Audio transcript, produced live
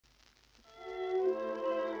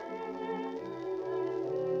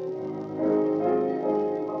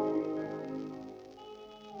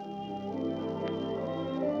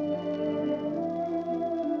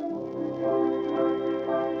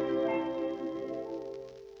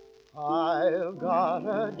I've got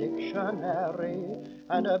a dictionary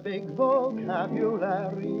and a big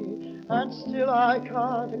vocabulary, and still I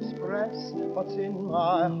can't express what's in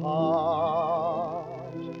my heart.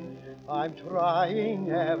 I'm trying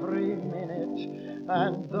every minute,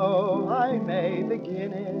 and though I may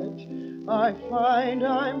begin it, I find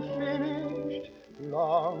I'm finished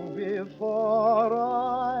long before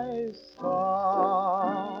I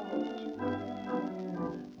start.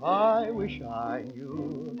 I wish I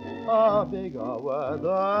knew a bigger word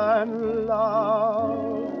than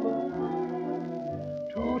love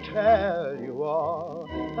to tell you all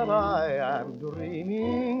that I am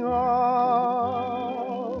dreaming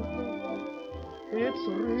of. It's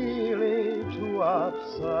really too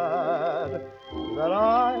absurd that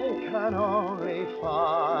I can only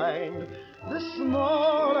find this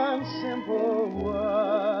small and simple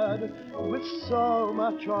word with so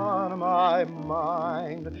much on my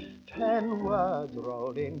mind. 10 words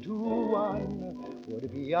rolled into one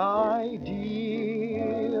would be ideal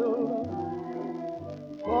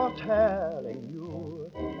for telling you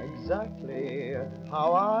exactly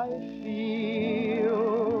how I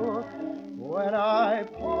feel when I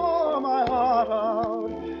pour my heart out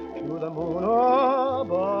to the moon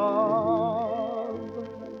above.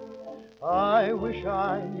 I wish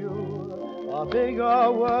I knew a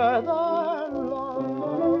bigger word than love.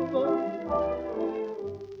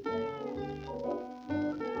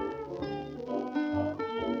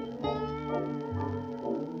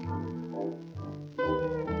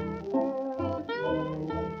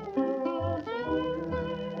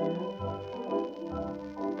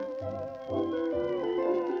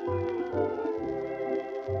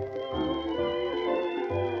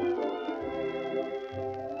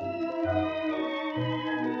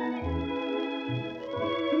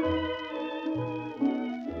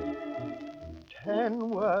 10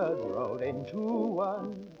 words rolled into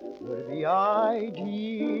one would be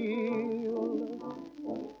ideal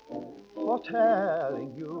for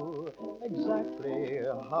telling you exactly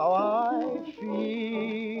how I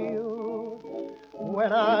feel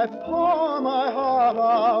when I pour my heart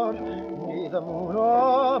out neath the moon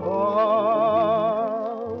above.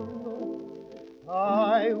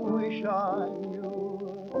 I wish I knew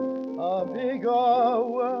a bigger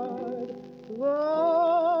word than